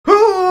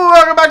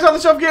On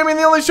the Shelf Gaming,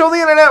 the only show on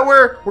the internet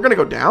where we're gonna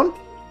go down.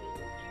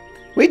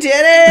 We did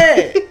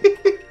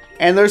it!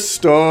 And there's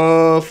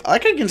stuff. I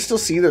can still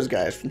see those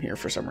guys from here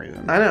for some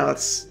reason. I know,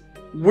 it's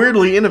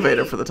weirdly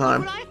innovative for the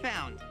time. What I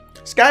found.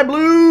 Sky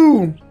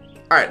blue!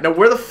 Alright, now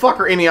where the fuck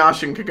are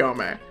InuYasha and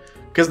Kagome?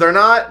 Because they're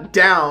not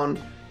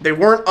down, they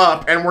weren't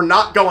up, and we're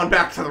not going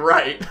back to the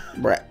right.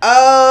 Right.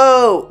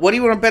 Oh! What do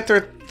you want to bet they're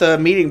at the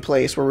meeting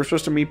place where we're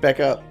supposed to meet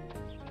back up?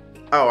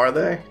 Oh, are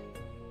they?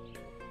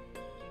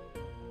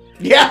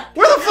 Yeah!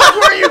 Where the fuck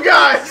were you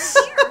guys?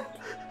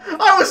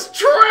 I was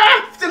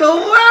trapped in a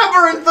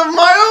labyrinth of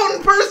my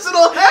own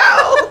personal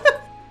hell!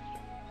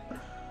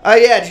 Oh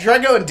yeah, did you try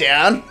going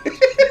down?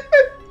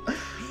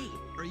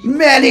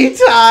 Many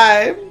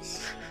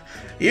times!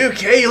 You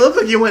okay? You look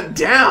like you went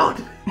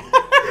down.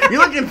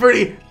 You're looking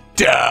pretty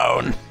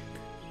down.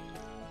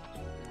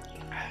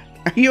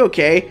 Are you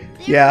okay?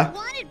 Yeah.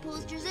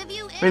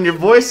 And your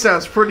voice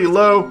sounds pretty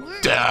low.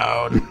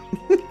 Down.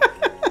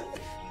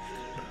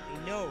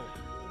 No,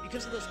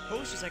 because of those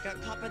posters I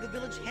got caught by the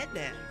village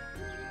headman.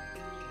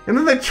 And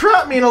then they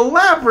trapped me in a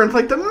labyrinth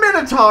like the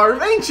Minotaur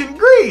of ancient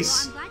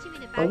Greece.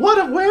 A what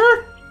of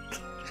where?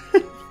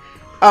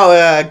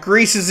 Oh,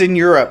 Greece is in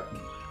Europe.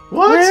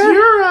 What's Where?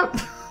 Europe?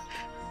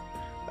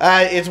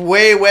 It's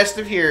way west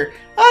of here.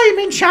 Oh, you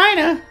mean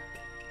China?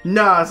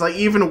 No, it's like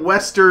even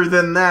wester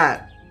than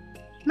that.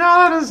 No,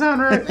 that doesn't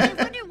sound right.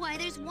 I wonder why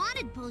there's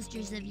wanted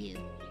posters of you.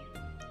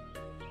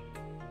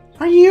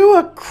 Are you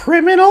a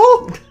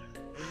criminal?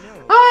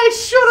 No. I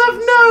should have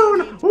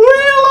known!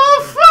 Wheel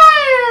of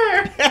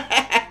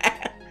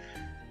Fire!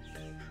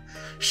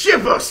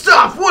 Shippo,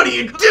 stop! What are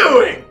you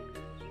doing?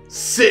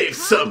 Save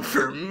some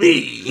for Could me.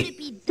 it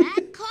be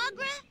that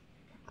Cogra?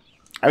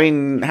 I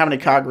mean, how many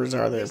Kagras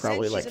are there? They said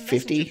Probably she's like a messenger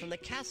 50? from the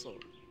castle.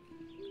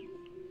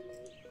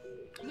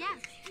 Yes.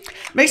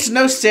 Makes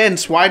no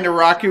sense why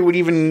Naraku would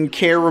even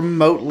care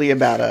remotely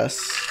about us.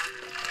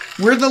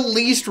 We're the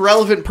least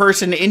relevant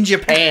person in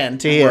Japan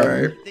to him.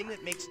 Right. Thing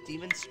that makes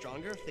demons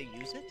stronger if they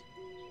use it?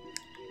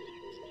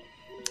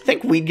 I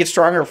think we'd get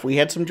stronger if we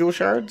had some jewel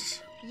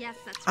shards. Yes,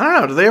 that's I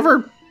don't know,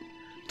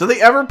 do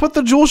they ever put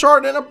the jewel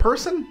shard in a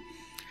person?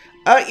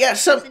 Yeah,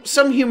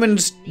 some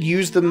humans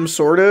use them,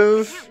 sort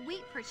of. Can't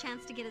wait for a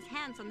chance to get his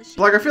hands on the sheet.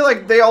 Like, I feel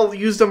like they all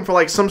use them for,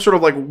 like, some sort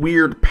of, like,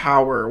 weird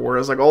power,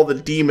 whereas, like, all the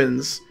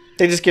demons,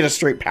 They just get a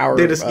straight power.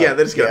 they just get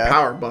yeah. a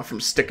power buff from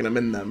sticking them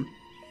in them.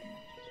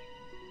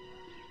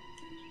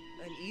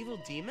 An evil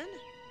demon?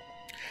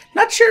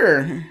 Not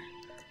sure.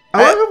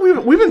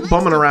 However, we've been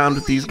bumming around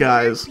with these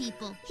guys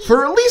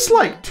for at least,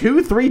 like,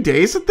 2-3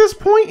 days at this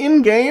point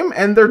in-game,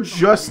 and they're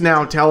just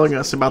now telling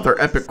us about their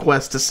epic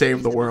quest to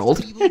save the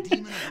world.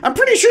 I'm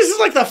pretty sure this is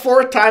like the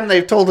 4th time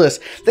they've told us.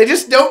 They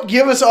just don't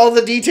give us all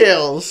the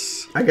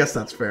details. I guess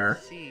that's fair.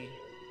 See.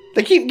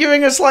 They keep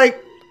giving us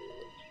like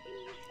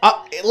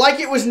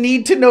it was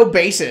need-to-know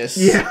basis.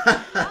 Yeah.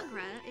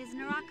 Cogra is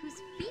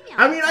Naraku's female.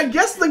 I mean, I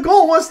guess the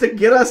goal was to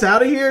get us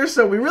out of here,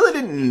 so we really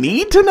didn't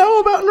need to know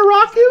about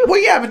Naraku.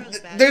 Well, yeah,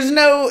 but there's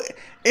no...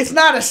 It's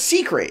not a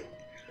secret.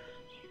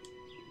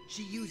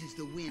 She uses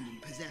the wind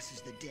and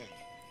possesses the dead.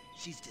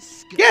 She's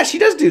disgusting. Yeah, she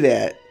does do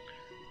that.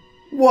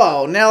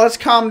 Whoa, now let's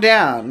calm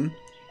down.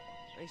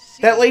 I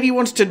see. That lady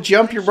wants to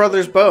jump your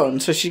brother's bone,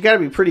 so she's got to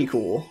be pretty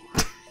cool.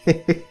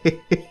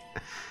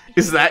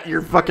 Is that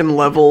your fucking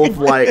level of,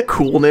 like,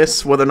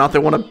 coolness, whether or not they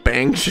want to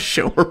bang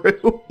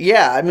Shishomaru?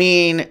 Yeah, I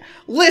mean,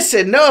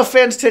 listen, no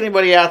offense to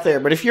anybody out there,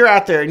 but if you're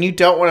out there and you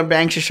don't want to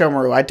bang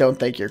Shishomaru, I don't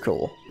think you're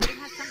cool. It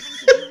has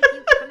something to do with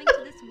you coming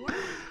to this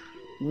world.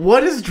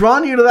 What has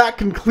drawn you to that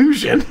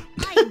conclusion?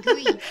 I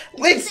agree.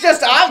 It's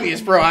just obvious,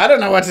 bro. I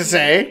don't know what to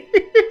say.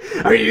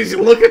 I mean, you just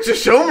look at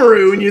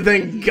Shishomaru and you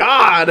think,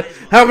 God,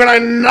 how can I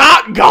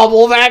not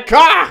gobble that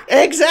cock?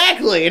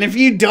 Exactly, and if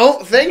you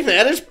don't think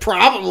that, it's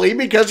probably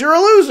because you're a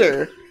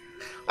loser.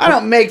 I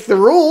don't make the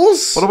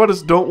rules. What about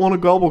his don't want to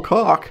gobble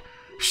cock?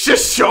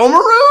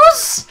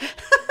 Shishomaru's?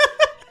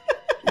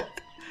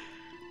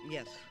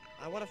 Yes,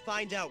 I want to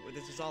find out what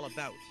this is all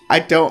about. I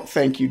don't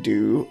think you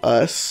do,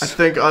 us. I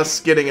think us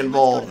getting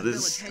involved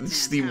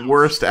is the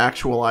worst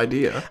actual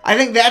idea. I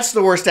think that's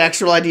the worst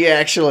actual idea,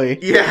 actually.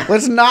 Yeah.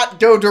 Let's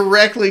not go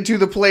directly to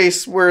the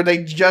place where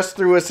they just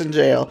threw us in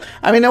jail.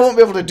 I mean, they won't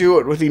be able to do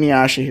it with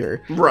InuYasha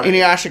here. Right.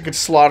 InuYasha could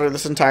slaughter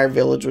this entire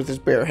village with his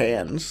bare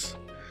hands.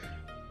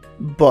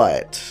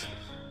 But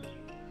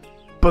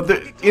But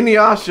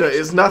InuYasha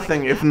is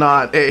nothing if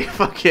not a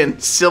fucking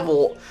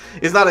civil...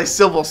 is not a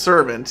civil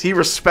servant. He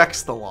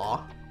respects the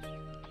law.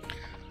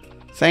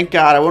 thank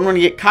God, I wouldn't want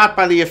to get caught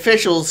by the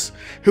officials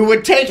who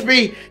would take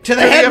me to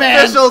the headman.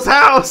 The official's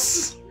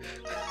house!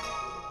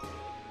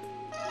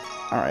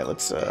 Alright,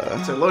 let's,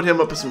 So load him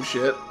up with some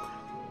shit.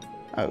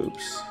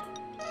 oops.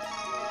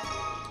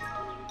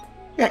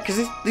 Yeah,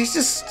 because these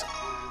just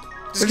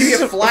Just give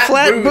you a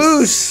flat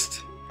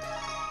boost.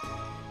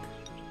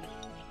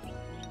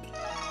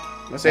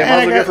 I'm saying, And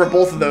might as well I go for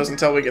both of those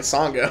until we get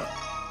Sangha.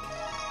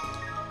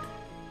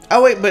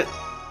 Oh, wait, but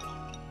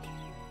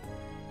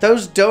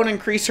those don't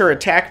increase her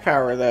attack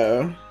power,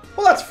 though.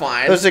 Well, that's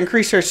fine. Those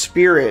increase her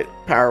spirit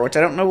power, which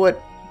I don't know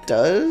what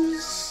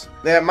does.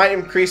 That might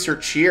increase her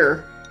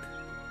cheer.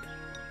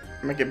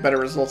 Might get better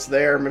results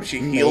there. Maybe she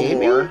heal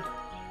more.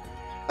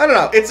 I don't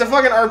know. It's a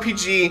fucking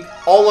RPG.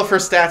 All of her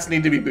stats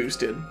need to be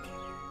boosted.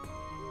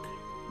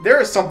 There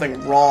is something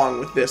wrong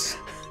with this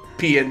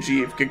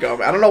PNG of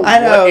Kagome. I don't know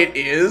what it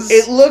is.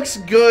 It looks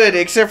good,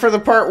 except for the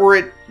part where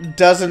it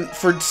doesn't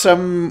for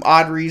some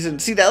odd reason.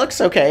 See, that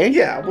looks okay.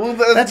 Yeah, well,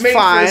 that's made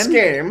fine. for this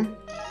game.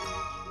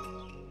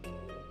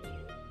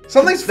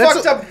 Something's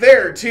fucked up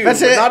there, too, but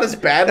not as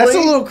badly. That's a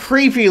little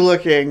creepy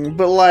looking,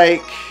 but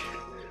like...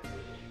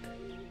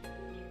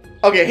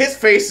 Okay, his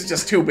face is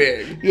just too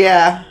big.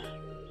 Yeah.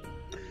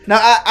 No,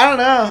 I don't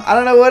know. I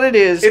don't know what it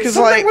is. It's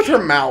something like, with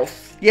her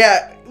mouth.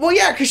 Yeah. Well,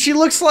 yeah, because she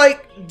looks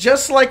like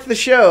just like the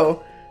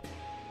show,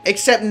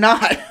 except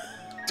not.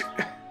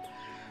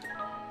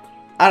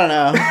 I don't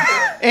know.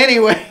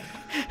 Anyway.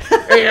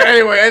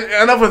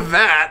 Anyway, enough with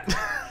that.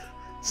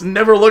 Let's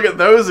never look at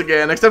those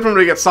again, except when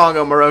we get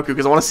Sango Moroku,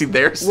 because I want to see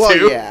theirs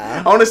too.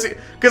 Yeah. I want to see,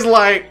 because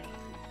like,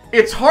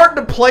 it's hard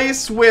to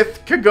place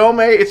with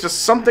Kagome. It's just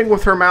something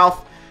with her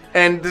mouth.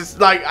 And this,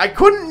 like, I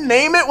couldn't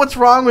name it. What's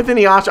wrong with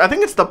InuYasha? I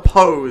think it's the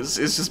pose.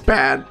 It's just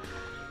bad.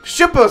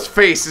 Shippo's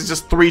face is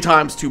just 3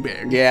 times too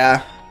big.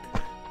 Yeah.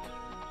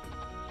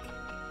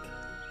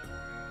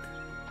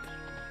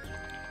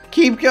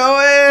 Keep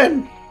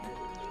going.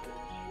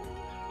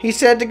 He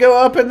said to go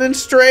up and then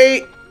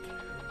straight.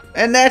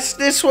 And that's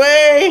this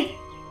way.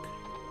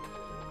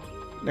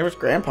 There was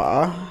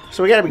Grandpa.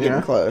 So we gotta be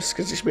getting close,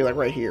 because he should be like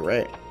right here,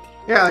 right?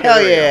 Yeah. Like,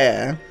 hell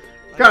yeah.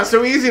 God, it's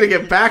so easy to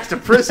get back to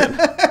prison.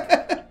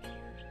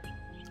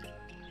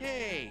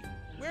 Hey,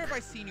 where have I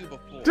seen you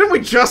before? Didn't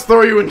we just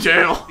throw you in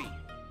jail?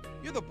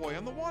 You're the boy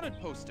on the wanted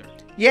poster.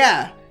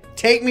 Yeah.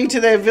 Take me to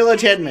the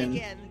village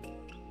headman.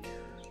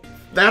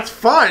 That's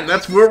fine.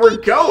 That's where we're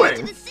going.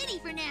 To the city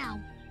for now.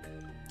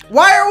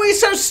 Why are we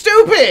so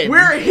stupid?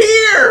 We're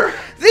here.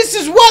 This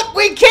is what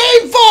we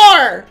came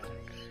for.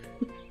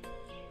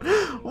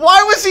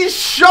 Why was he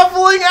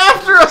shuffling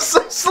after us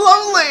so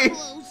slowly?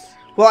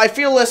 Well, I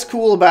feel less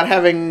cool about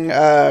having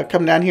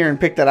come down here and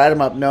pick that item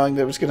up, knowing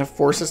that it was going to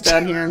force us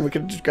down here and we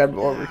could just grab it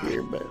over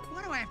here. But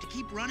Why do I have to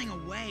keep running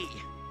away?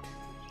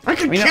 I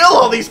can kill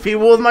all these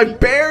people with my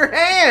bare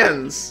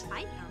hands.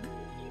 Fight them.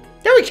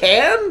 yeah, we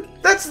can.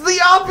 That's the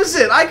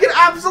opposite. I can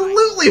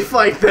absolutely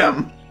fight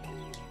them.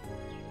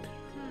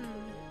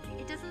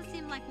 It doesn't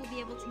seem like we'll be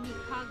able to meet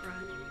Kagra.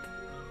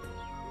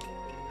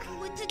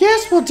 What to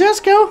Guess do? we'll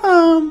just go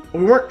home.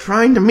 We weren't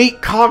trying to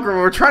meet Kagura.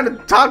 We were trying to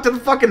talk to the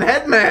fucking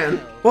headman.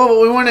 Well,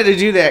 but we wanted to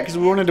do that because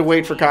we wanted to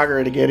wait for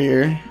Kagura to get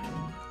here.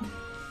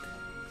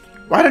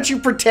 Why don't you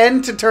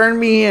pretend to turn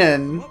me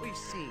in? What we've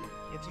seen,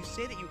 if you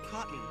say that you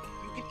caught me,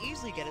 you can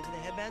easily get into the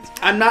headman's house.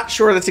 I'm not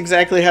sure that's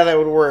exactly how that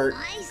would work.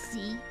 I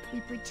see. We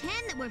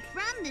pretend that we're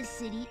from this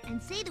city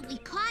and say that we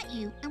caught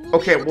you, and we'll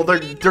Okay, be able well, to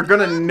get into they're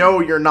gonna Kagra.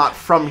 know you're not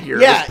from here.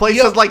 Yeah, This place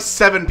has like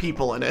 7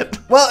 people in it.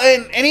 Well,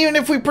 and even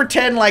if we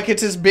pretend like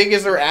it's as big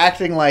as they're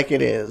acting like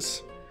it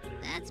is,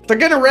 That's they're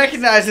gonna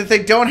recognize that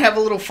they don't have a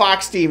little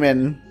fox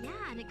demon Yeah,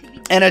 and it could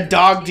be. and a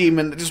dog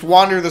demon that just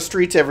wander the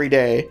streets every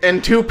day.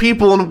 And 2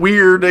 people in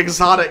weird,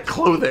 exotic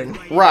clothing.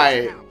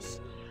 Right.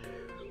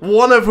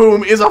 One of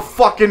whom is a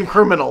fucking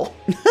criminal.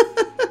 Wait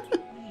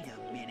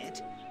a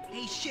minute.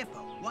 Hey,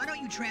 Shippo, why don't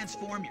you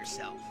transform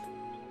yourself?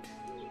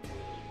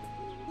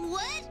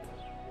 what?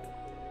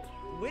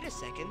 Wait a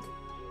second.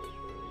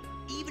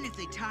 Even if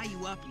they tie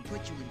you up and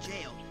put you in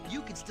jail,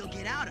 you can still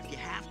get out if you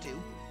have to.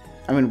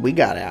 I mean, we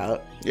got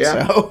out.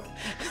 Yeah. So.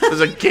 There's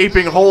a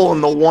gaping hole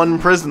in the one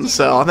prison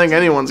cell. I think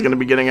anyone's gonna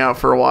be getting out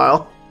for a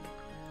while.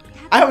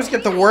 I always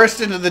get the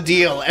worst end of the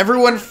deal.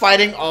 Everyone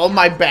fighting all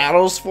my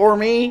battles for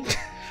me.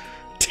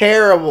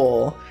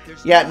 Terrible.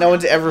 Yeah, no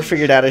one's ever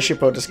figured out a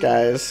Shippo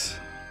disguise.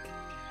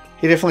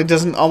 He definitely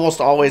doesn't almost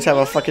always have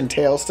a fucking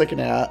tail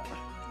sticking out.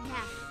 Yes.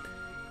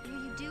 Will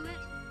you do it,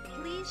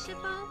 please,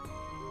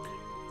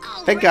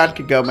 Shippo? Thank God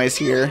Kagome's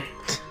here.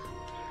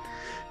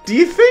 Do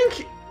you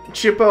think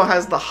Chippo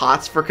has the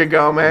hots for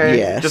Kagome?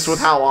 Yes. Just with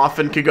how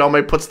often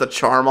Kagome puts the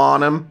charm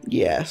on him?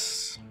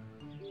 Yes.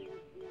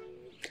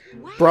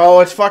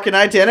 Bro, it's fucking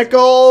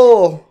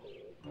identical!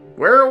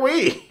 Where are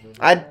we?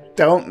 I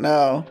don't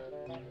know.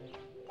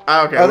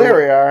 Okay. Oh, there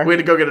we are. We had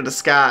to go get a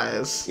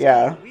disguise.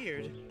 Yeah.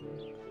 Weird.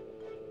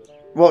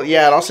 Well,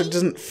 yeah, it also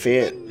doesn't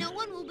fit. And no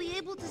one will be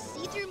able to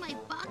see through my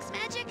box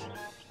magic?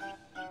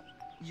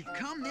 You've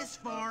come this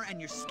far and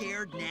you're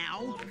scared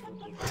now?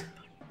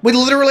 We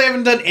literally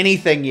haven't done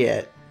anything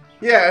yet.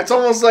 Yeah, it's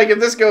almost like if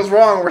this goes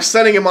wrong, we're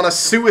sending him on a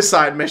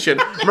suicide mission.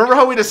 Remember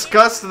how we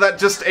discussed that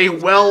just a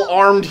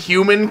well-armed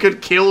human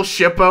could kill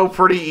Shippo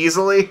pretty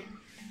easily?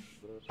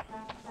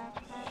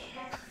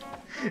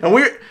 And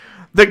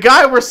the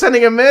guy we're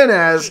sending him in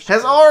as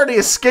has already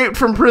escaped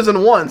from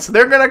prison once.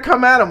 They're gonna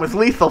come at him with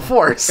lethal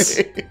force.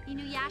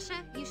 InuYasha,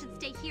 you should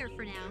stay here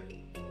for now.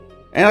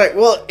 And like,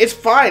 well, it's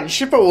fine.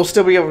 Shippo will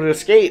still be able to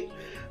escape.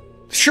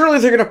 Surely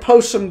they're gonna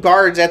post some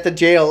guards at the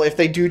jail if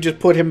they do just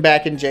put him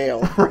back in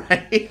jail.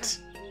 Right?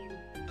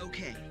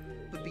 Okay,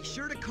 but be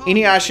sure to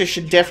InuYasha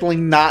should definitely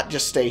not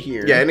just stay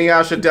here. Yeah,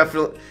 InuYasha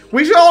definitely...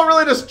 We should all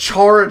really just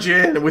charge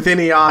in with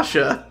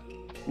InuYasha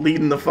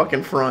leading the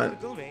fucking front.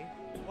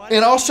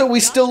 And also, we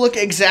still look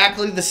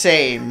exactly the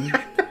same.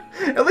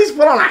 At least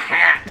put on a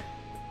hat.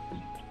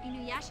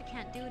 InuYasha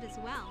can't do it as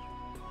well.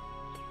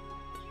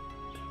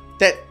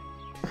 That...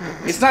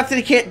 It's not that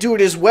he can't do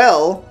it as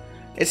well.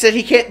 It's that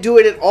he can't do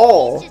it at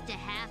all. He's just a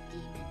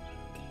half-demon.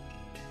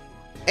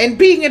 And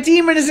being a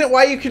demon isn't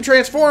why you can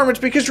transform. It's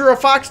because you're a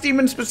fox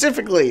demon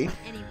specifically.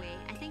 Anyway,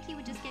 I think he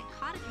would just get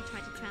caught if he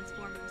tried to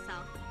transform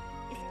himself.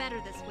 It's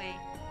better this way.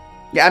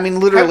 Yeah, I mean,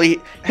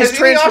 literally, his Has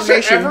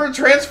transformation... InuYasha ever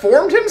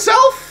transformed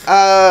himself?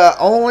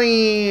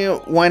 Only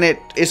when it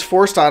is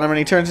forced on him and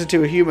he turns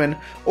into a human.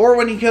 Or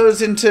when he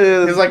goes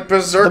into His, like,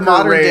 berserker the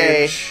modern rage.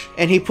 day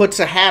and he puts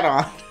a hat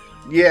on.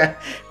 Yeah.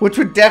 Which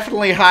would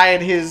definitely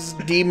hide his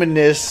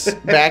demonness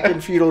back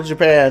in Feudal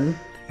Japan.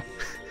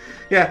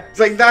 Yeah, it's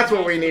like, that's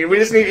what we need. We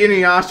just need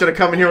InuYasha to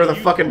come in here with a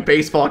fucking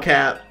baseball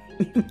cap.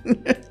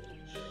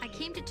 I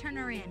came to turn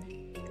her in.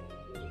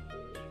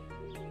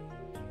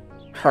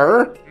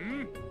 Her?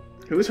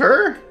 Who's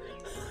her?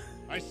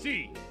 I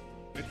see.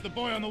 It's the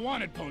boy on the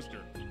wanted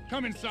poster.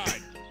 Come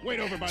inside. Wait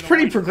over by the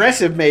Pretty light.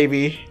 progressive,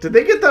 maybe. Did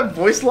they get that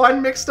voice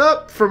line mixed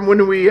up from when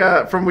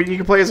you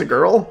can play as a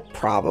girl?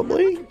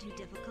 Probably. Wasn't too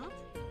difficult.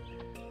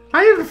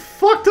 I even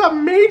fucked up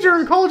major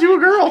and called you a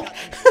girl.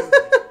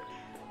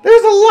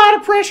 There's a lot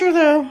of pressure,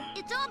 though.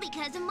 It's all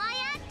because of my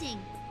acting.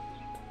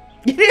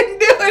 You didn't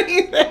do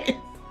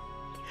anything.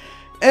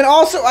 And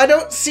also, I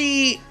don't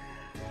see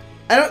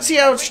how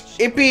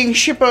it being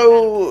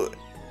Shippo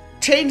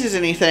changes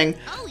anything.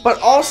 Oh, But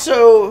yeah.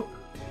 also,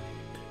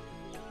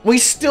 we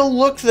still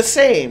look the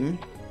same.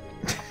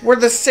 We're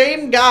the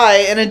same guy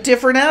in a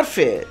different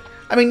outfit.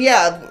 I mean,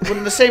 yeah,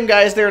 when the same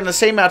guy is there in the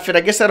same outfit,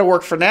 I guess that'll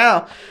work for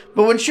now.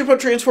 But when Shippo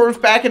transforms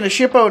back into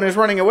Shippo and is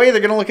running away, they're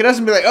going to look at us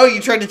and be like, oh, you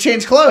tried to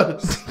change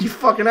clothes. You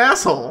fucking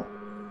asshole.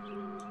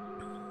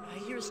 I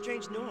hear a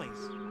strange noise.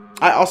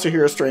 I also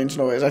hear a strange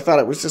noise. I thought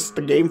it was just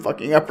the game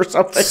fucking up or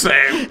something.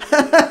 Same.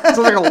 Sounds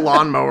like a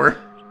lawnmower.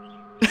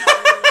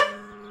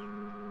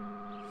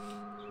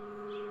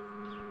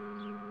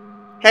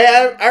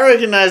 Hey, I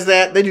recognize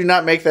that. They do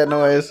not make that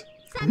noise.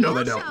 No,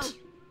 they don't.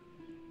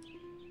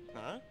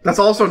 Huh? That's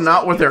also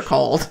not what they're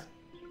called.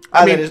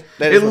 Ah, I mean,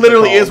 that is it what they're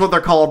literally called. is what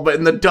they're called, but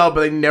in the dub,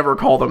 they never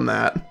call them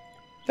that.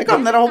 They call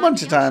them that a whole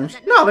bunch of times.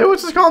 No, they would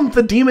just call them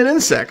the demon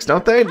insects,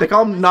 don't they? They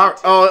call them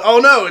oh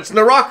no, it's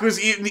Naraku's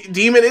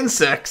demon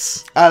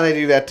insects. Ah, they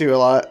do that too a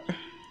lot.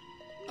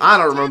 I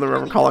don't remember them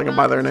ever calling them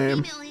by their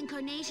name. Female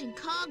incarnation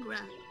Kagra.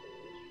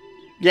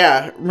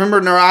 Yeah,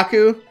 remember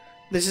Naraku?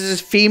 This is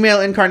his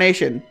female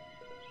incarnation.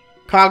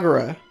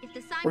 Kagura. If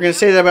the sign We're going to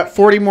say that about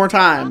 40 more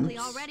times. probably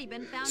already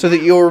been found So that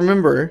out. you'll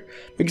remember.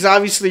 Because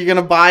obviously you're going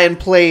to buy and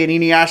play an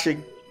InuYasha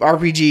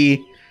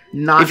RPG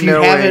Not if you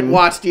knowing. haven't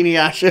watched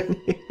InuYasha.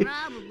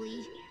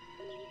 Probably.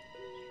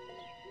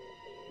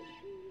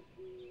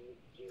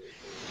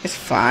 It's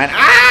fine.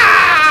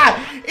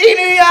 Ah!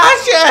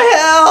 InuYasha,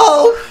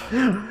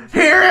 help!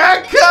 Here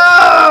I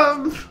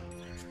come!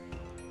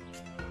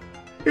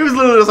 He was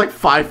literally just like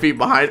 5 feet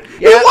behind.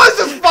 He Yeah. was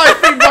just 5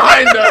 feet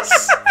behind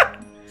us!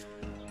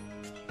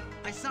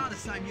 I saw the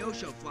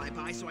Saimyosho fly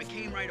by, so I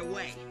came right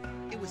away.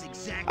 It was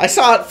exactly... I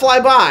saw it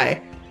fly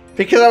by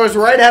because I was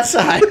right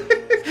outside.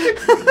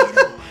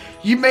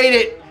 You made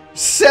it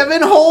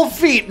 7 whole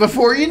feet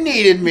before you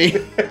needed me.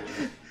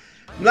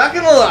 Not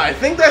gonna lie, I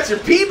think that's your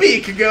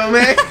PB,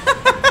 Kagome.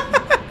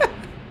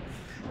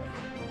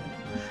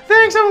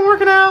 Thanks, I've been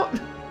working out.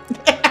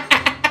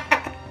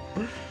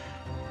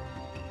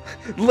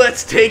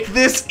 Let's take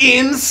this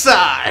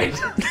inside.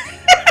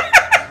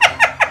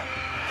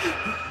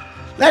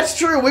 That's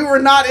true. We were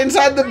not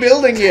inside the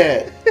building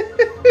yet.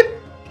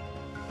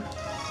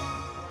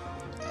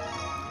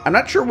 I'm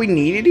not sure we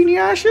needed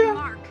InuYasha.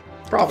 Mark,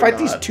 To Probably fight not.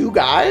 these 2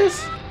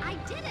 guys. I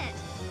did it.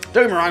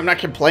 Don't get me wrong. I'm not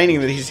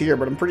complaining that he's here,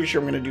 but I'm pretty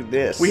sure I'm going to do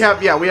this. We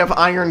have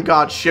Iron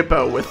God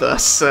Shippo with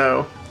us,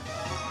 so...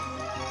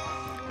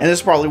 And this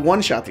is probably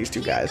one-shot these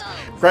 2 guys.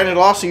 Granted,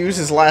 it'll also use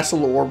his last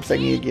little orb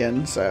thingy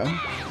again, so...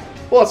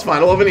 Well, it's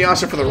fine. We'll have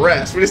InuYasha for the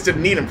rest. We just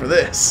didn't need him for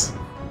this.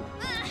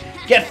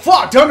 Get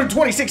fucked!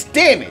 126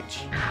 damage!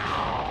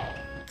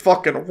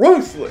 Fucking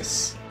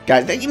ruthless.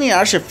 Guys, that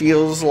InuYasha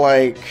feels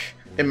like...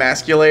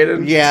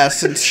 Emasculated. Yeah,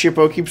 since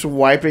Shippo keeps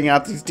wiping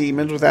out these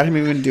demons without him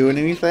even doing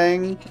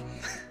anything.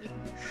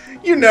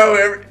 You know,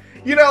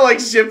 like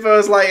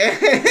Shippo's like,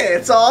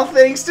 it's all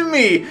thanks to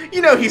me.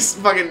 You know, he's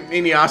fucking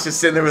InuYasha's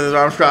sitting there with his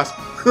arms crossed.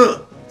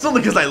 Huh, it's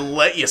only because I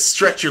let you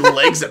stretch your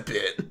legs a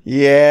bit.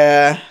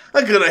 Yeah.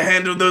 I could have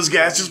handled those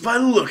guys just by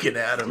looking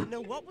at them. Didn't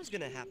know what was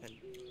gonna happen.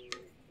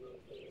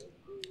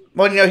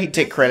 Well, you know, he'd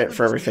take credit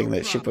for everything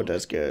that Shippo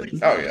does good.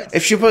 Oh, yeah.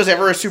 If Shippo's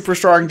ever a super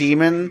strong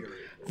demon,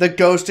 the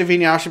ghost of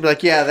InuYasha would be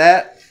like,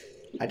 yeah,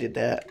 I did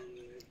that.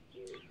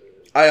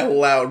 I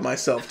allowed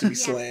myself to be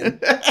slain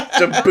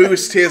to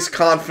boost his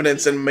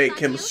confidence and make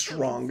him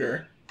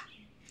stronger.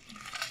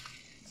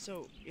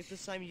 So, if the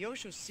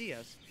Saimyosho see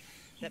us,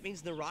 that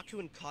means Naraku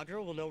and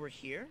Kagura will know we're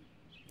here?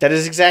 That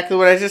is exactly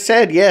what I just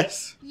said,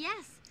 yes.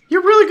 Yes.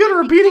 You're really good at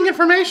repeating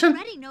information.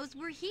 Already knows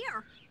we're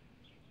here.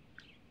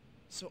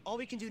 So all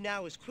we can do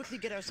now is quickly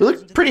get You ourselves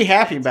look into pretty the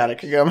happy about it,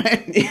 Kagome.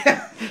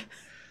 Yeah.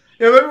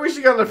 Yeah, maybe we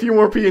should get a few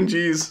more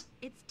PNGs.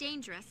 It's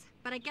dangerous,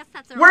 but I guess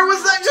that's our Where only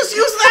was that? option. Just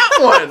use that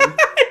one!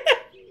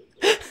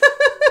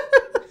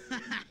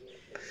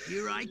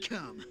 Here I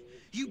come.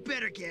 You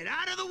better get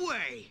out of the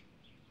way.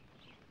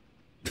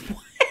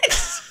 What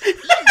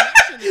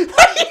are you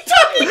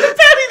talking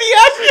about,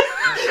 InuYasha?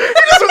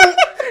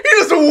 He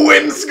just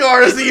wind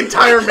scars the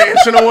entire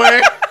mansion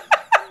away.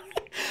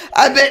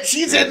 I bet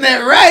she's in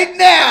there right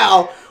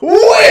now.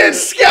 Wind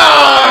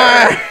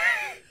scar.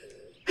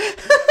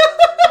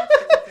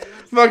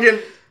 Fucking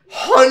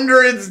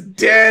hundreds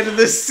dead.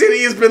 The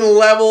city has been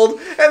leveled.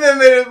 And then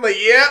they're like,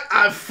 yeah,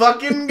 I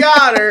fucking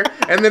got her.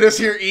 And then just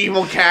hear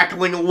evil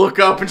cackling, look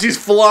up, and she's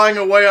flying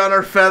away on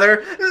her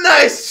feather.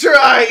 Nice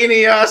try,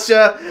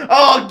 InuYasha.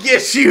 I'll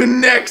get you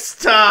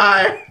next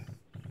time.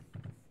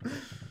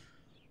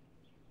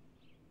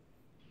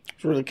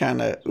 It's really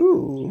kind of,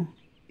 ooh.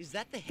 Is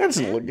that the That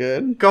doesn't headman? look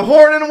good.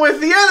 Cohorting with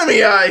the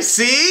enemy, I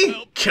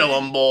see. Kill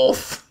them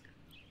both.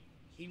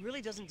 He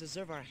really doesn't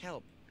deserve our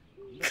help.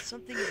 But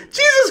something isn't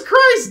Jesus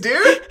Christ,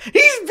 dude.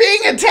 He's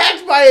being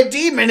attacked by a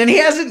demon and he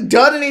hasn't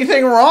done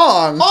anything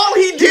wrong. All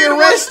he He did was...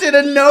 arrested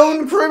a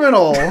known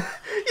criminal. Yeah,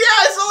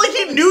 it's not like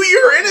he knew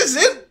you were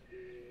innocent.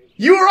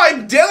 You were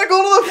identical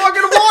to the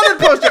fucking wanted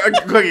poster.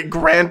 Okay,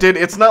 granted,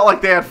 it's not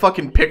like they had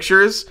fucking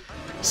pictures.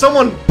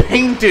 Someone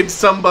painted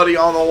somebody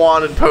on the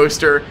wanted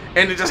poster,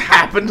 and it just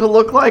happened to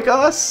look like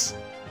us.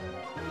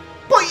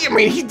 But, I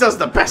mean, he does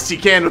the best he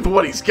can with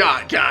what he's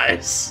got,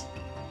 guys.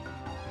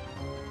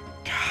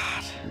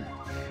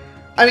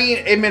 I mean,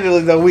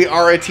 admittedly, though, we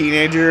are a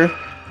teenager.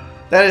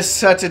 That is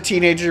such a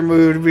teenager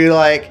move to be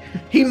like,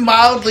 he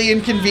mildly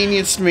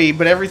inconvenienced me,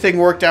 but everything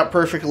worked out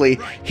perfectly.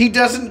 He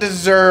doesn't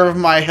deserve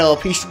my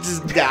help. He should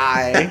just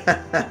die.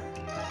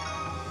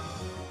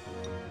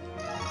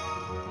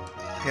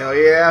 Hell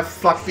yeah,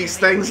 fuck these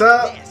things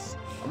up.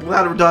 I'm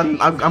glad we're done.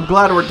 I'm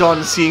glad we're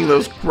done seeing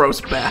those gross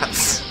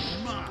bats.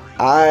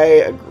 I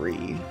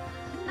agree.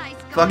 Nice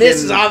Fucking-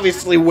 This is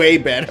obviously way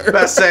better.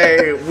 Best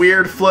say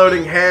weird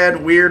floating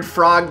head, weird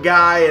frog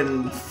guy,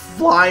 and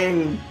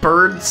flying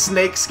bird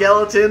snake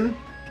skeleton.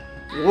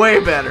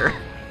 Way better.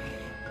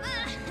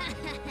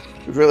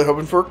 I was really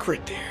hoping for a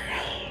crit there.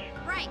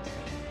 Right.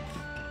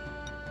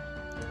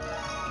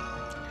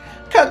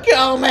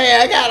 Kagome,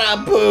 I got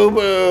a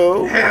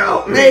boo-boo.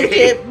 Help me. Make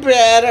it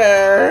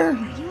better.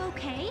 Are you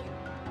okay?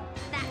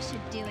 That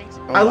should do it.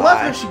 I love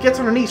how she gets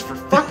on her knees for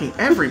fucking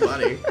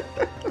everybody.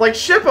 Like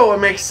Shippo, it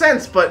makes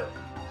sense, but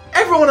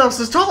everyone else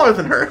is taller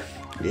than her.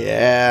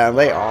 Yeah,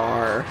 they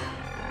are.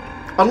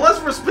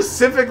 Unless we're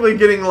specifically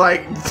getting,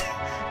 like,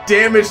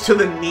 damage to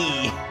the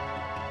knee.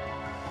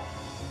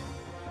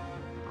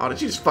 Oh, did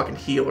she just fucking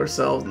heal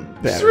herself?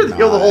 Just Better really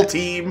heal the not. whole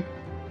team.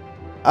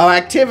 Oh,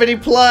 activity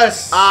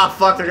plus. Ah,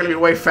 fuck, they're gonna be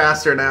way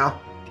faster now.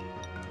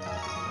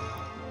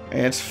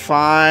 It's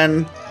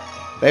fine.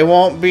 They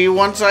won't be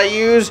once I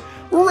use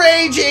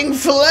Raging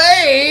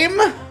Flame.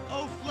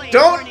 Oh, flame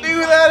Don't burning do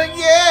bright. that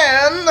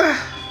again!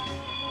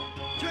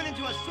 Turn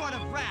into a sword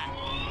of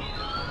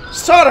wrath.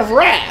 Sword of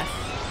Wrath.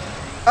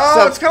 Oh,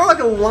 So- it's kind of like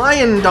a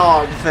lion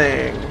dog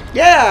thing.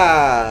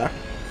 Yeah.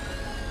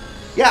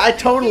 Yeah, I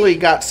totally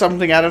got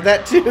something out of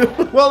that too.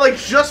 Well, like,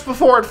 just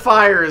before it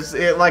fires,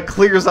 it, like,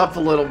 clears up a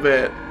little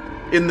bit.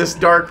 In this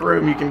dark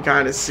room, you can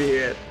kind of see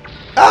it.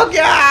 Oh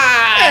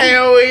god!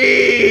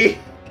 AoE!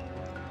 My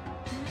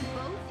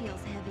bow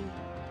feels heavy.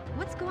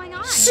 What's going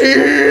on?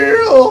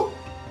 Seal!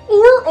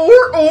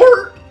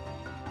 Or!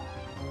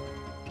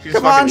 She's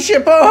Come on,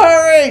 fucking- Shippo,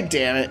 hurry!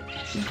 Damn it.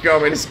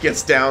 Gomi just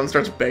gets down,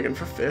 starts begging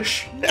for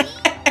fish.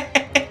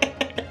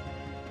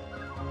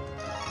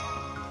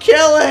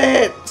 Kill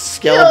it!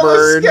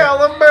 Skellbird.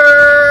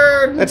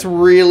 Skellebird! That's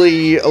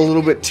really a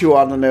little bit too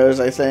on the nose,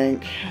 I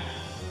think.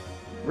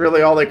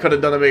 Really, all they could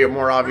have done to make it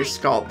more obvious is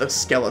call it the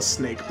Skella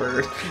Snake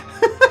Bird.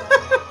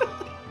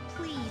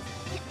 Please,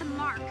 hit the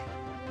mark.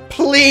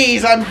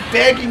 Please, I'm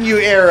begging you,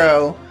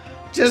 Arrow.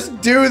 Just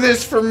do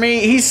this for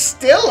me. He's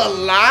still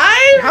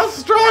alive? How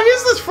strong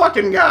is this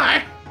fucking guy?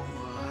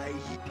 Why,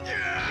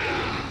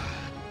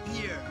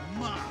 you're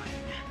mine.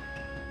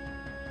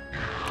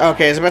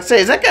 Okay, I was about to say,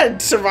 is that guy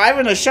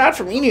surviving a shot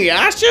from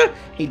InuYasha?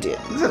 He did.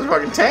 These are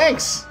fucking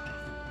tanks.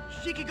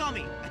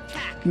 Shikigami,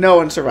 attack. No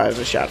one survives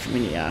a shot from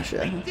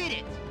InuYasha. Did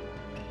it.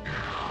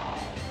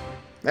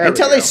 There we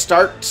Until go. they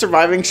start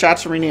surviving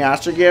shots from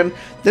InuYasha again,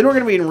 then we're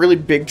going to be in really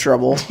big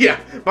trouble. Yeah,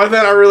 by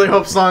then I really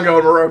hope Sango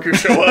and Moroku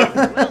show up.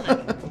 Well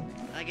then,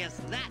 I guess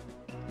that.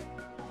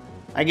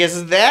 I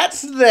guess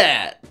that's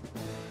that.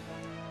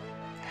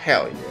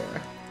 Hell yeah.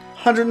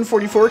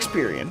 144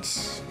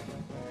 experience.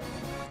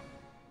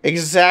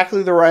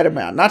 Exactly the right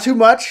amount. Not too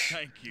much.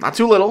 Thank you Not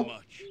too little. so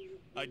much.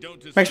 I don't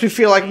deserve Makes me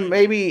feel like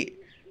maybe...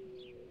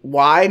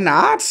 Why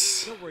not?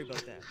 Don't worry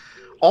about that.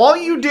 All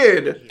you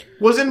did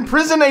was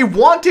imprison a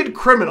wanted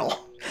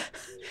criminal.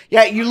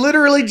 Yeah, you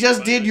literally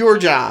just did your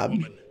job.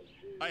 Woman,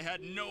 I had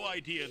no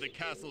idea the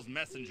castle's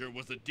messenger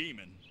was a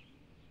demon.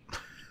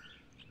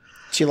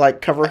 she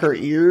like cover her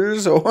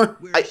ears or?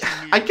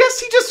 I guess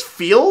he just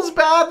feels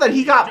bad that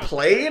he got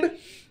played.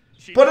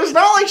 But it's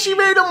not like she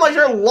made him like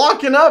her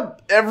locking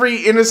up every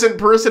innocent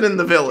person in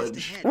the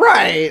village.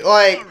 Right,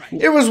 like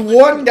it was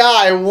one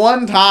guy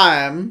one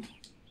time.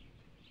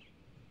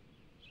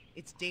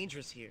 It's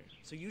dangerous here,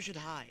 so you should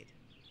hide.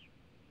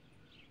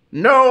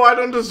 No, I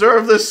don't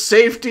deserve the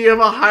safety of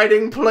a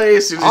hiding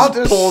place. He I'll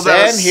just pulls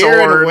out a stand here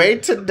sword, and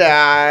wait to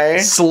die.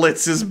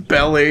 slits his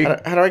belly.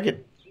 How do I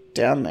get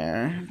down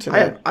there?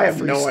 To I have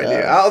free no stuff?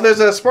 idea. Oh, there's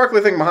a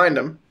sparkly thing behind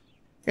him.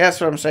 Yeah, that's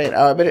what I'm saying.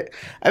 Oh,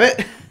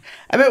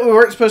 I bet we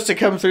weren't supposed to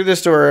come through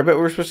this door. I bet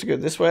we were supposed to go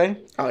this way.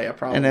 Oh yeah,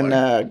 probably. And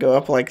then go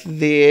up like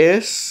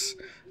this.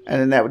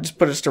 And then that would just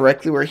put us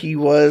directly where he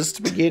was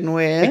to begin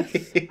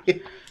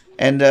with.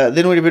 And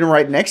then we'd have been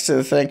right next to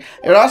the thing.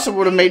 It also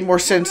would have made more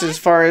sense as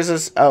far as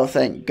this. Oh,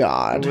 thank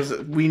God.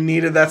 We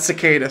needed that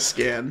cicada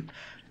skin.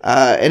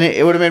 And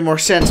it would have made more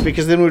sense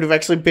because then we'd have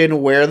actually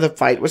been where the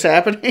fight was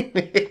happening.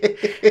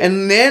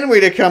 And then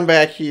we'd have come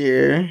back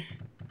here.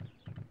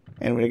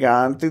 And we'd have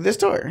gone through this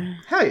door.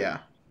 Hell yeah.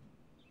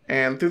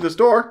 And through this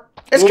door,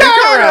 It's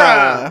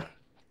Kara!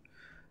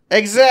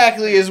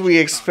 Exactly as we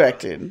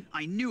expected.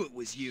 I knew it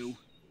was you.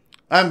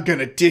 I'm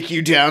gonna dick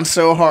you down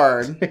so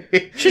hard.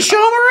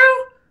 Shishomaru?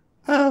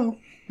 Oh.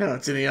 No,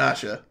 it's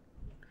InuYasha.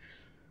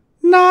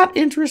 Not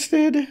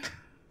interested.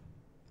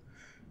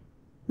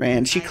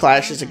 Man, she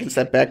clashes against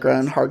that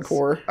background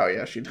hardcore. Oh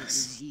yeah, she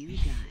does. You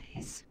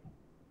guys.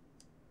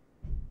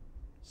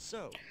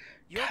 So,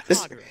 you're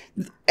This- Kagura.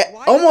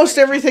 Almost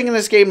everything in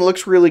this game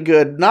looks really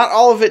good. Not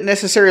all of it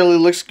necessarily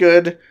looks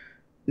good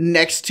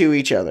next to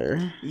each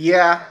other.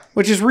 Yeah.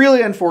 Which is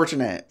really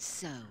unfortunate.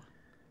 So,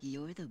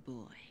 you're the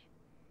boy.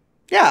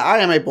 Yeah, I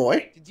am a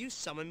boy. Did you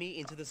summon me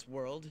into this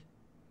world?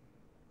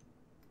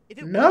 If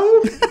it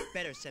No. was, you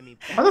better send me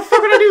How back. the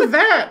fuck would I do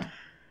that?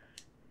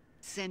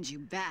 Send you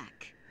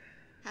back.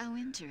 How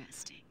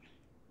interesting.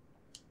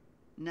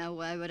 Now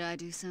why would I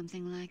do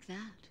something like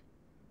that?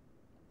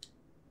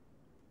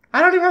 I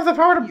don't even have the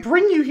power to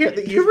bring you here.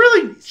 You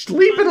really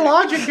leap in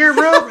logic here,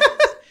 bro.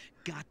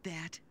 Got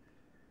that?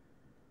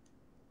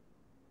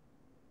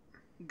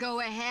 Go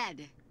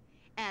ahead.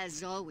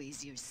 As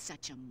always, you're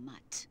such a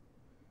mutt.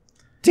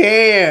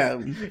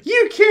 Damn.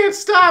 You can't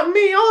stop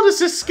me. I'll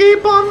just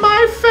escape on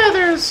my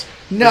feathers.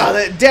 No,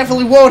 that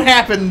definitely won't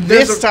happen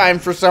There's this a- time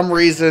for some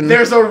reason.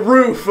 There's a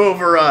roof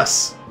over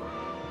us.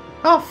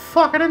 Oh,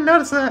 fuck, I didn't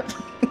notice that.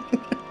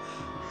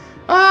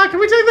 Can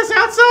we take this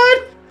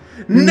outside?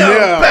 No.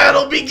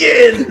 Battle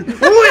begin.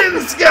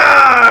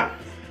 Windscar.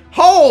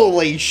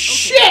 Holy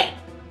shit!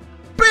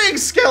 Big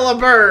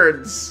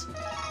skelebirds.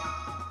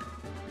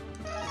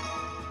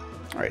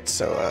 Alright,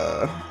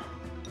 so,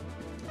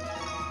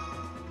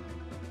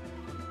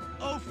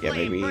 Oh, yeah,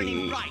 flame maybe...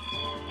 burning right.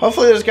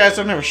 Hopefully those guys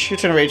don't have a shit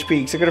ton of HP,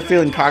 because I got a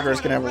feeling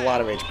Kagura's gonna have a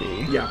lot of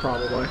HP. Yeah,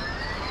 probably.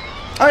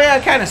 Oh yeah, I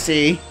kinda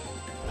see.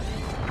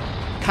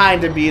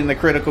 Kinda being the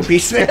critical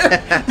piece there.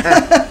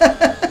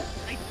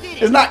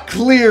 It's not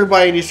clear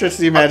by any stretch of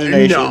the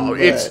imagination. No, but-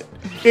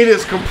 it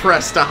is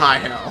compressed to high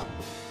hell.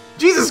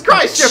 Jesus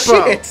Christ,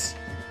 Shippo! Shit!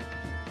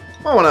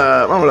 I want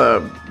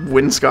a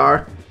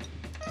Windscar.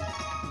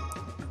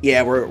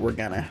 Yeah, we're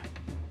gonna.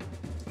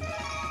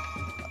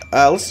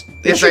 It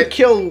Yes, should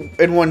kill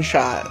in one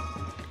shot.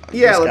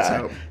 Yeah, this let's guy.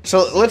 hope.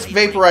 So let's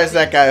vaporize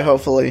that guy,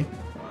 hopefully.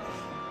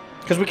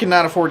 Because we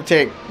cannot afford to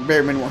take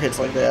very many more hits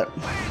like that.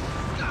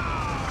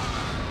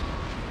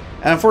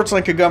 And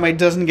unfortunately, Kagome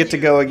doesn't get to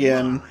go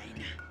again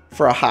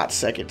for a hot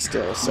second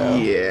still, so...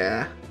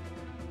 Yeah.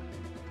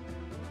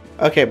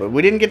 Okay, but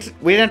we didn't have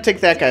to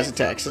take that guy's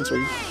attack since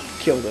we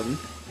killed him.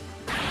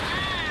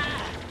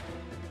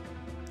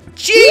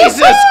 Jesus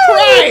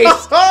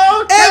Christ!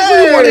 Okay.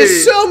 Everyone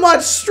is so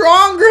much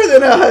stronger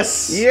than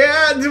us!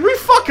 Yeah, did we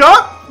fuck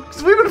up?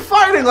 Because we've been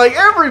fighting like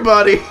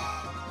everybody.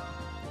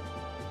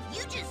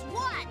 You just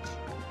what?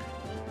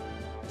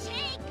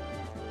 Take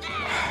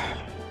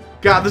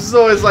God, this is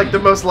always like the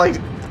most like,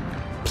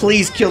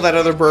 Please kill that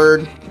other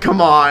bird. come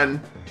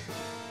on.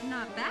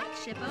 Not back,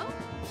 Shippo.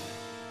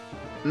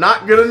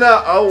 Not good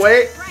enough. Oh,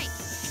 wait. Right.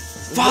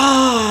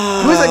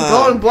 Fuck! Who's like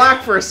glowing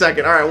black for a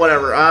second? Alright,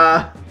 whatever.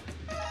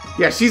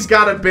 Yeah, she's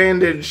got a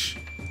bandage.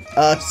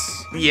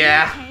 Us.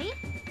 Yeah. Okay.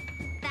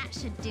 That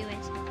should do it.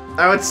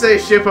 I would say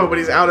Shippo, but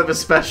he's out of his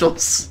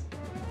specials.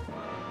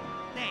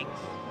 Thanks.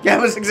 That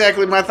was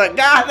exactly my thought.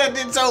 God, that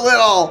did so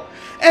little!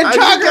 And I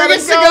just Kagura gotta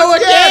gets to go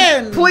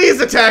again!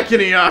 Please attack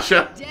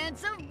InuYasha.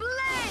 Dance of Blade!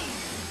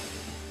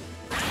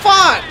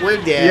 Fuck! We're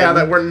dead. Yeah,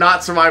 that we're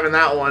not surviving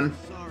that one.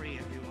 Sorry,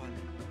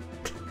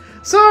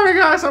 everyone. Sorry,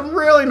 guys, I'm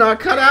really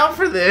not cut out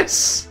for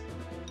this.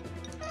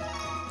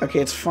 Okay,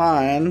 it's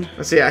fine.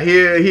 Let's see, yeah,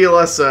 heal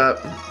us up.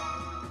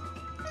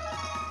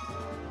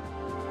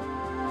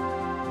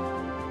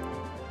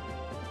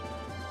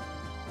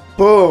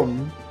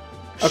 Boom.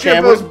 Okay,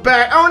 Shippo's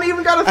back. Oh, and he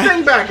even got a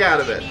thing back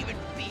out of it. Didn't even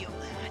feel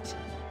that.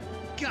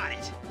 Got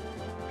it.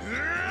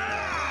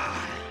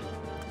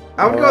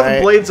 I would go Alright.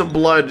 with Blades of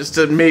Blood just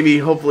to maybe,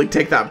 hopefully,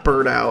 take that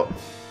bird out.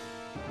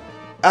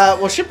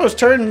 Well, Shippo's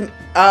turn...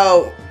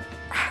 Oh,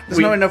 There's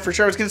no way to know for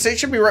sure. I was gonna say it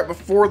should be right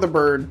before the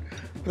bird,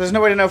 but there's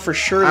no way to know for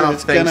sure that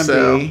it's gonna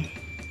be.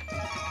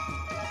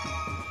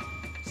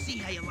 See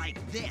how you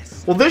like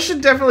this. Well, this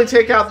should definitely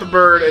take out the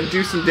bird and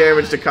do some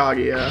damage to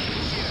Kaguya.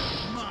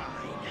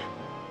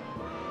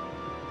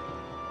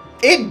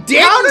 It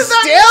did How does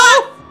still?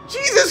 that?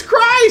 Jesus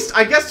Christ!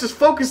 I guess just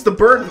focus the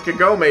bird with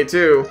Kagome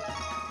too.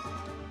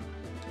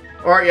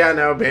 Or yeah,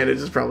 no, bandage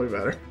is probably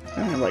better. I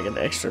don't have like an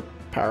extra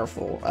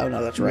powerful. Oh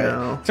no, that's right.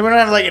 No. So we don't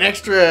have like an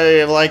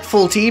extra like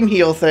full team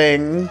heal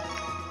thing.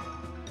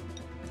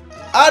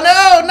 Oh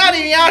no, not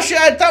InuYasha!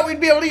 I thought we'd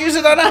be able to use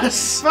it on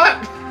us.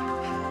 But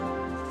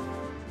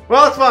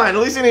well, it's fine.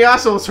 At least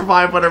InuYasha will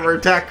survive whatever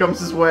attack comes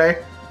his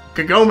way.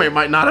 Kagome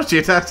might not if she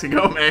attacks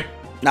Kagome.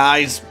 Nah,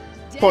 he's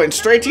pointing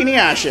straight to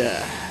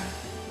InuYasha.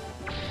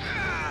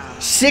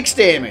 6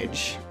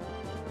 damage.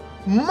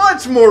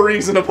 Much more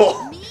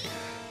reasonable.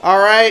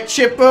 Alright,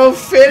 Chippo,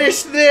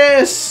 finish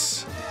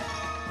this!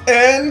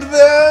 End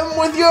them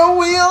with your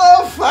wheel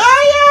of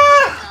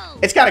fire!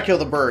 It's gotta kill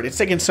the bird. It's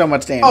taking so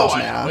much damage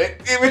now.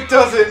 If it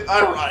doesn't,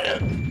 I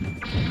riot.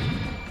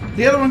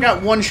 The other one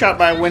got one shot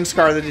by a wind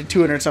scar that did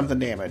 200 something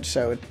damage,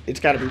 so it's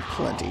gotta be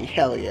plenty.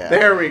 Hell yeah.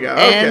 There we go.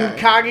 And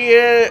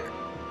Okay.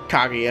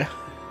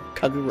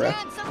 Kagura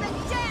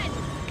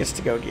gets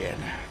to go again.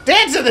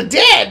 Dance of the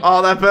Dead!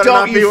 Oh, that better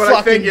Don't not be you what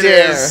I think fucking it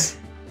dare. is.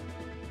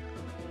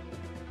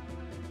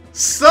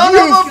 Son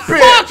You of a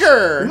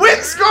fucker! bitch!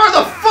 Windscar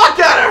the fuck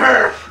out of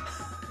her!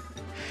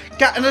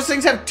 God, and those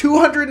things have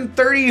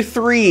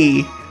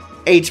 233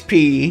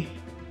 HP.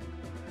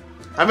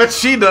 I bet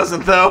she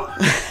doesn't, though.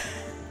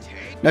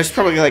 No, she's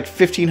probably like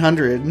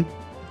 1,500.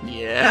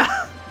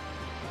 Yeah.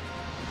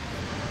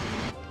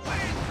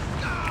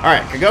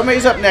 Alright,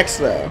 Kagome's up next,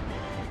 though.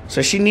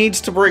 So she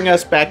needs to bring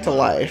us back to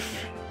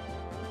life.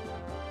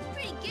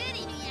 Pretty good,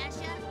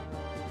 InuYasha.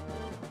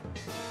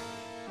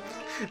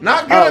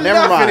 Not good never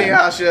enough, mind.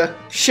 InuYasha.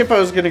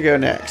 Shippo's gonna go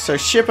next. So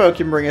Shippo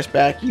can bring us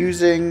back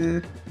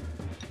using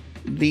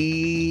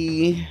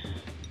the...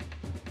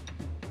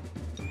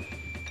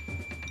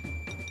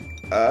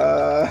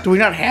 Do we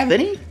not have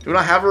any? Do we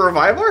not have a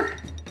reviver?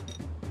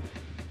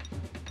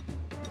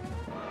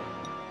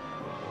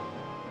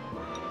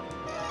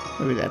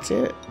 Maybe that's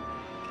it.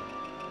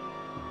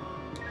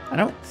 I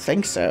don't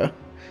think so.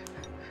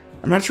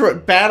 I'm not sure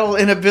what battle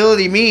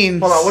inability means.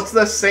 Hold on, what's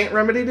the Saint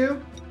Remedy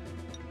do?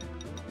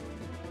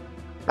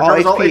 All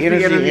Recovers HP,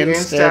 energy, and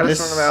status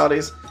status.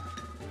 normalities.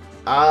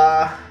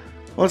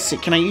 Let's see.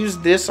 Can I use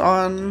this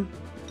on...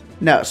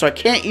 No, so I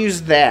can't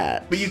use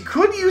that. But you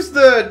could use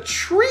the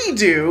tree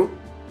do.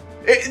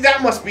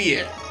 That must be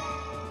it.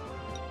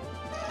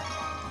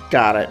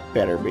 Got it.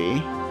 Better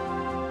be.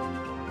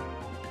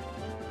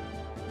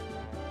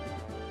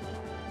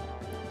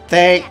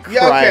 Thank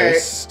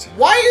Christ. Okay.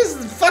 Why is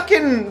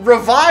fucking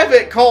Revive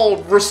It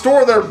called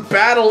Restore Their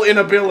Battle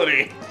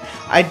Inability?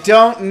 I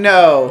don't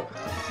know.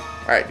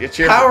 Alright, get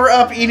your... Power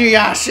up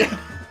InuYasha.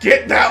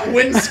 Get that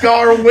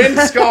windscarring.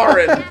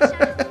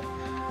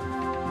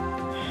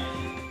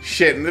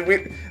 Shit,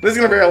 this is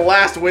gonna be our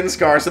last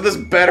windscar, so this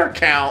better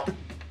count.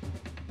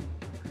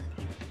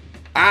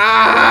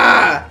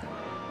 Ah!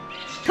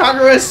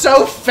 Kagura is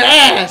so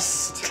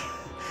fast!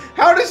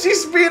 How does she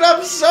speed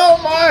up so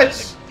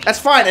much? That's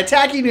fine.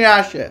 Attack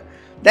InuYasha.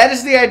 That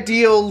is the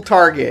ideal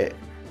target.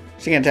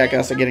 She can attack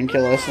us again and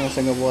kill us in a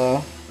single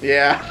blow.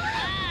 Yeah.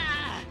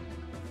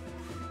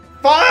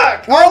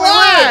 Fuck! We're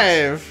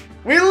alive!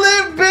 We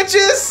live,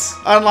 bitches!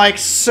 Unlike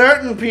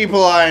certain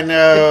people I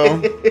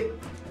know.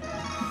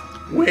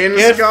 Windscar!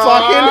 Get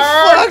fucking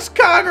fucked,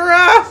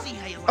 Kagura!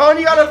 Oh, and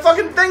you got a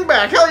fucking thing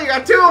back. Hell, you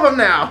got 2 of them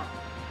now.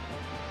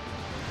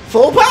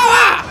 Full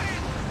power!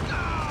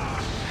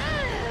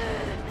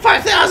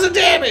 5,000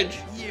 damage!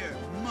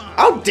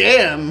 Oh,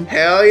 damn.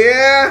 Hell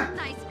yeah.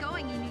 Nice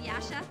going,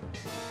 InuYasha.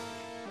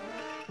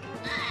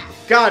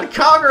 God,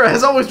 Kagura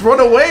has always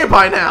run away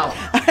by now.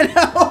 I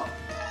know.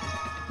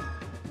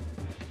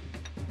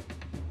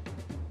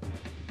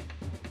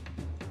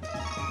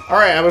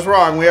 Alright, I was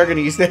wrong. We are going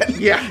to use that.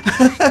 Yeah.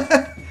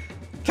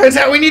 Turns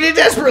out we need it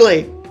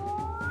desperately.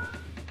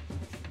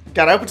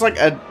 God, I hope it's like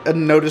a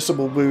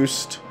noticeable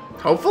boost.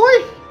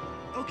 Hopefully.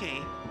 Okay.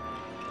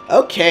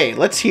 Okay,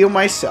 let's heal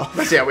myself.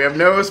 But yeah, we have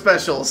no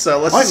specials, so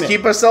let's just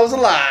keep ourselves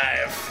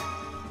alive.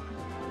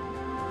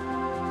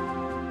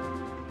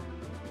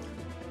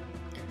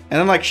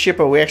 And unlike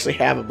Shippo, we actually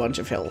have a bunch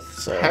of health,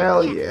 so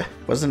Hell yeah.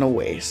 wasn't a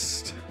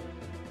waste.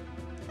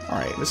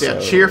 Alright, So yeah,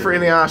 cheer for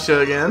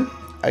InuYasha again.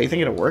 Oh, you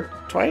think it'll work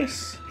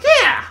twice?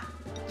 Yeah.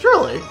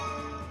 Surely.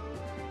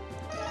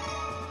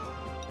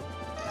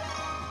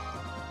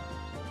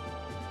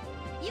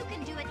 You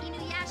can do it,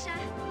 InuYasha.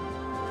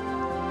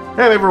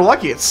 Yeah, they were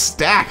lucky. It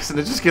stacks and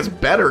it just gets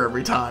better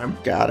every time.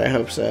 God, I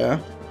hope so.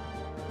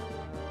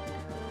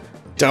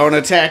 Don't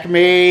attack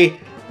me!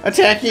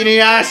 Attack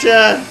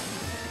InuYasha!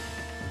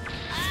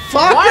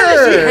 Fuck Why her!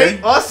 does she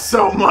hate us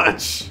so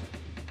much?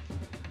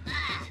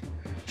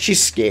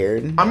 She's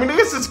scared. I mean, I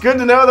guess it's good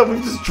to know that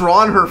we've just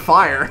drawn her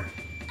fire.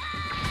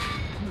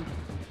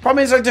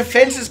 Problem is our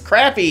defense is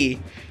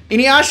crappy.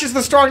 InuYasha's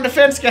the strong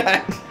defense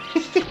guy.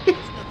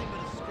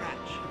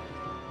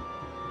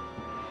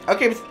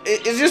 Okay,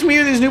 is just me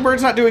or these new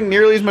birds not doing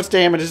nearly as much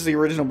damage as the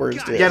original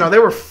birds did? Yeah, no, they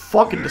were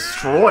fucking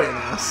destroying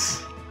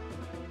us.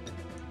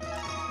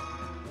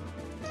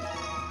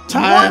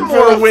 Time One for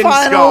more the wind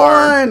final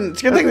scar. one. It's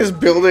a good thing this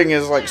building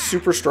is like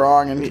super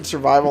strong and can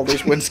survive all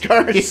these wind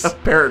scars. Yeah,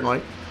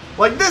 apparently.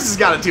 Like, this has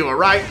got to do it,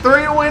 right?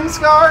 3 wind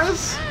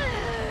scars?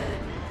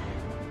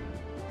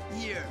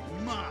 You're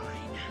mine.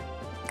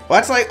 Well,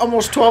 that's like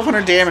almost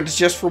 1,200 damage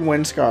just from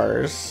wind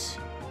scars.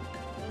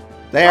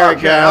 There it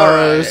Okay,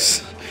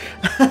 goes.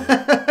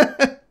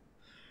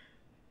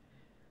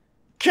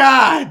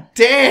 God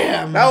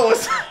damn. That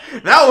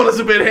one was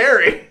a bit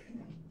hairy.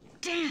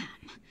 Damn!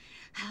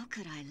 How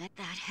could I let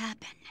that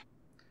happen?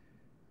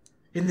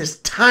 In this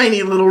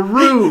tiny little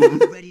room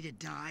Ready to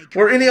die?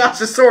 where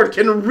InuYasha's sword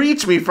can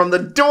reach me from the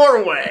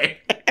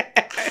doorway.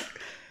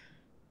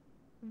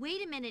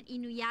 Wait a minute,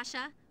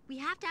 InuYasha. We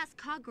have to ask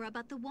Kagura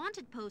about the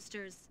wanted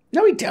posters.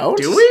 No, we don't.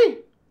 Do we?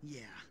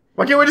 Yeah.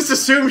 Why can't we just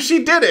assume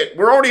she did it?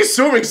 We're already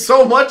assuming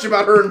so much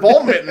about her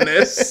involvement in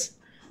this.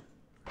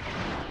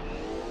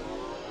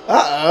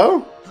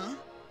 Uh-oh. Huh?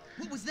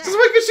 What was that? Just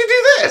why could she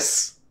do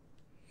this?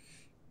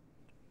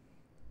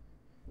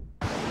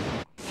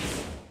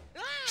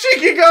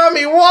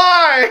 Shikigami,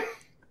 why?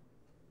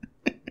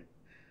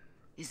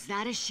 Is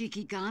that a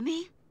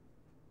Shikigami?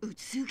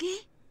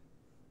 Utsugi?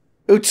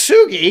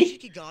 Utsugi?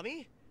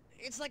 Shikigami?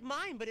 It's like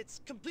mine, but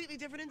it's completely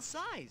different in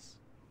size.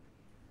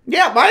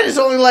 Yeah, mine is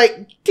only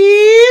like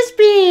this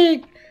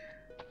big.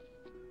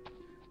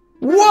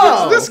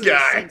 Whoa. What's this I'm gonna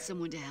guy? Send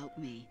someone to help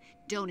me.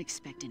 Don't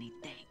expect any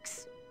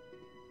thanks.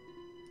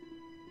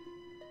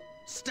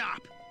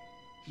 Stop.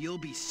 You'll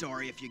be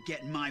sorry if you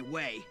get in my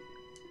way.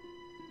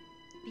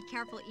 Be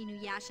careful,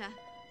 InuYasha.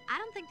 I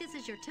don't think this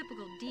is your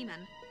typical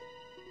demon.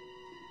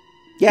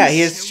 Yeah, he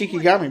has So what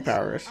Shikigami else?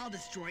 powers. I'll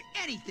destroy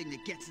anything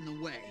that gets in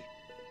the way.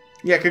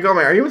 Yeah,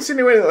 Kagome, are you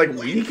insinuating that, like,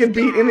 we could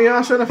beat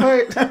InuYasha in a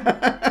fight?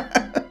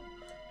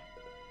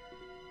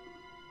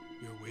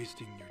 You're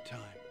wasting your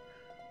time.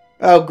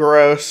 Oh,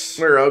 gross.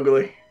 We're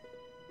ugly.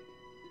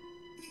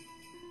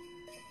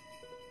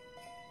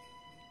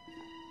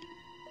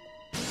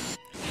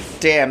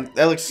 Damn,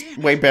 that looks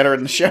way better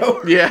in the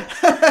show. Yeah.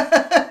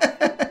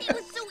 It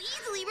was so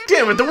easily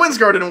Damn it, the wind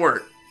scar didn't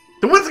work.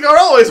 The wind scar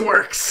always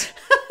works.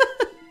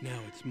 Now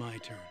it's my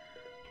turn.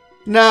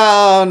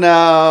 No,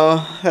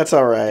 no, that's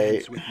all right.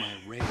 Dance with my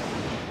ray.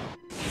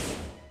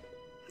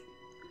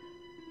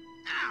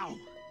 Ow!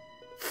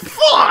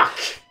 Fuck!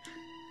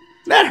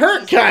 That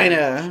hurt,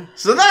 kinda.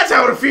 So that's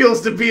how it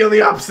feels to be on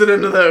the opposite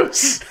end of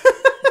those.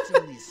 It's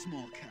only a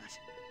small cut.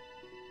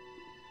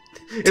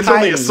 It's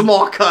only a Tiny.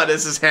 small cut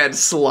as his head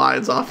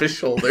slides off his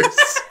shoulders.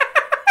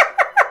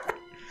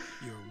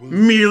 Your wound.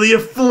 Merely a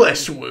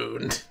flesh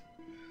wound.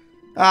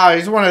 Oh,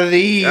 he's one of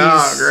these.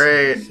 Oh,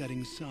 great.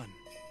 Setting sun.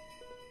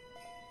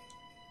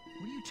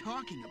 What are you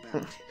talking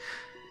about?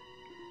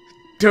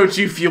 Don't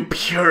you feel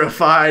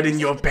purified in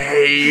your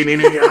pain,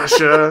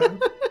 InuYasha?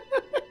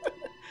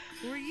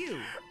 Who are you?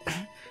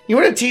 You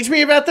want to teach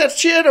me about that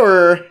shit,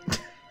 or?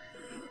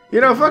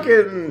 You know,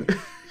 fucking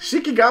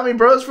Shikigami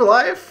bros for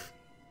life?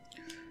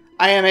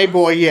 I am a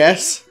boy,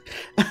 yes.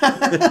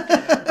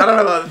 I don't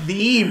know about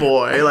the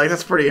boy. Like,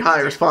 that's pretty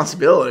high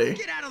responsibility.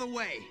 Get out of the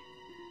way!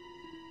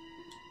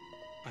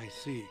 I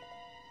see.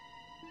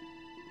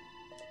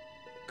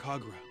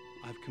 Kagura,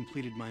 I've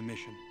completed my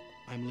mission.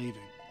 I'm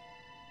leaving.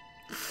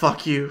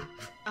 Fuck you.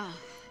 Oh,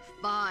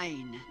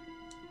 fine.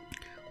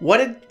 What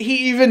did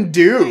he even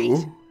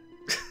do?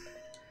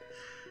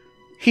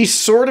 He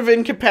sort of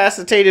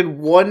incapacitated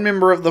one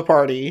member of the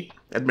party.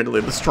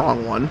 Admittedly, the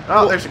strong one.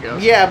 Oh, there she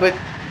goes. Yeah, but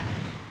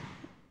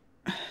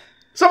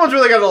Someone's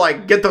really got to,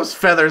 like, get those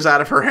feathers out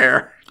of her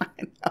hair. I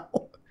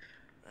know.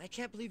 I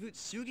can't believe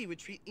Utsugi would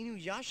treat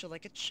InuYasha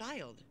like a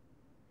child.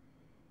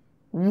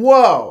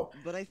 Whoa.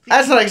 But I think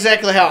That's not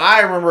exactly how I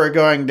remember it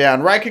going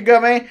down, right,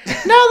 Kagome?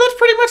 No, that's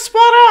pretty much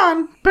spot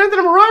on. Bending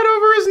him right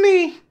over his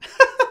knee.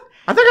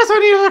 I think I saw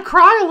Inuyasha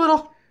cry a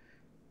little.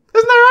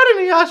 Isn't that right,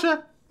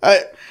 Inuyasha?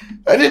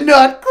 I did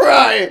not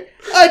cry.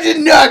 I did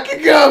not,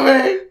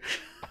 Kagome.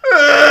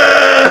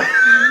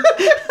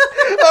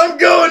 I'm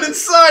going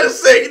inside of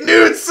Satan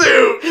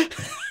Inutsu.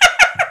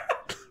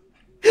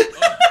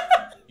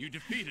 You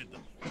defeated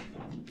them.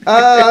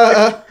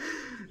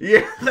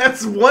 Yeah,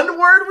 that's one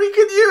word we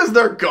could use.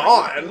 They're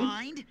gone.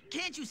 Blind?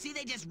 Can't you see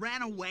they just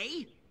ran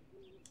away?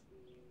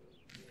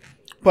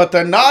 But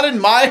they're not in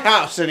my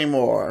house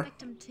anymore.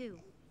 Victim 2.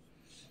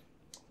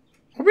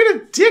 I'm being a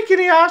dick,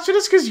 Inuyasha,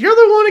 just because you're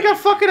the one who got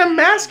fucking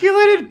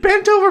emasculated,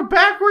 bent over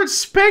backwards,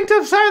 spanked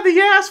upside the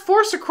ass,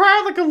 forced to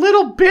cry like a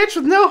little bitch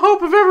with no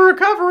hope of ever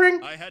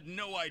recovering. I had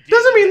no idea.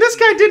 Doesn't mean this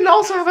guy didn't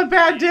also have a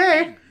bad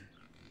day.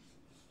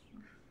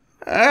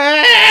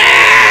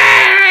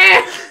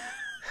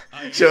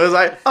 Shows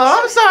like,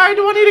 oh, I'm sorry,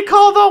 do I need to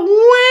call the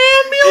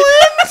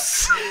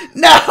ambulance?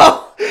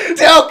 No!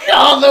 Don't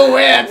call the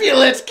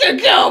ambulance,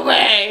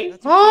 Kagome!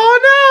 That's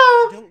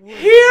Oh no! Don't worry.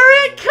 Here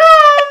it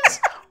comes!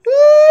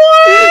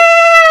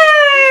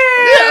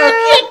 No,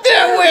 get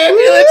that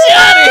ambulance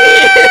out of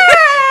here!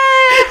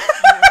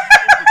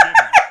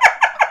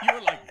 You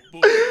were like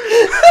bull.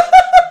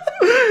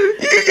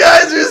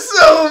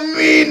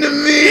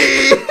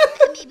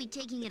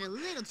 taking it a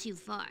little too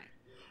far.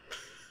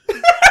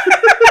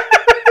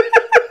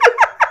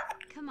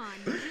 Come on,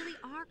 you really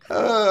are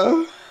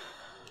cool.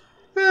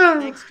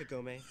 Thanks,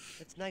 Kagome.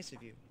 That's nice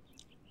of you.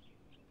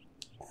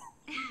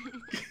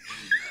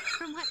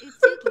 From what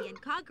Utsuki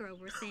and Kagura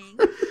were saying,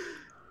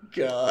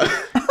 God.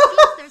 seems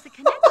there's a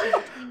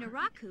connection between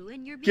Naraku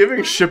and your Giving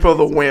Shippo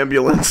the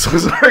Wambulance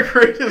was our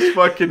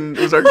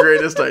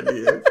greatest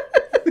idea.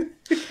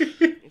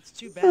 It's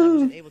too bad I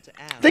wasn't able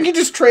to ask. I think he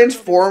just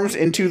transforms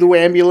into the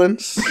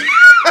ambulance.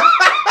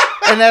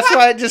 And that's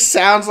why it just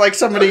sounds like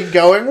somebody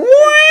going, Literally,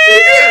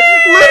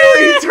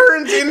 he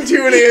turns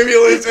into an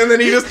ambulance, and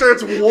then he just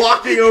starts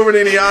walking over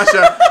to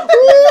InuYasha.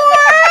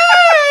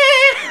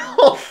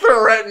 All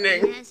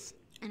threatening. Yes,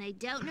 and I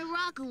doubt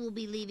Naraku will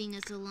be leaving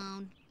us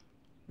alone.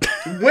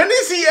 When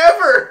is he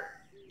ever?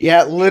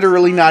 Yeah,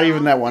 literally not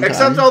even that one time.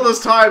 Except all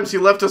those times he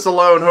left us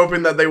alone,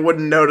 hoping that they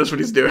wouldn't notice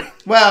what he's doing.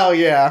 Well,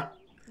 yeah.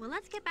 Well,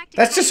 let's get back to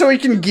That's just so he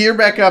can gear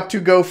back up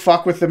to go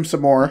fuck with them some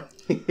more.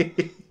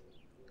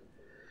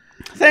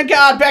 Thank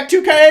God, back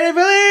to Kaede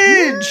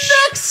Village!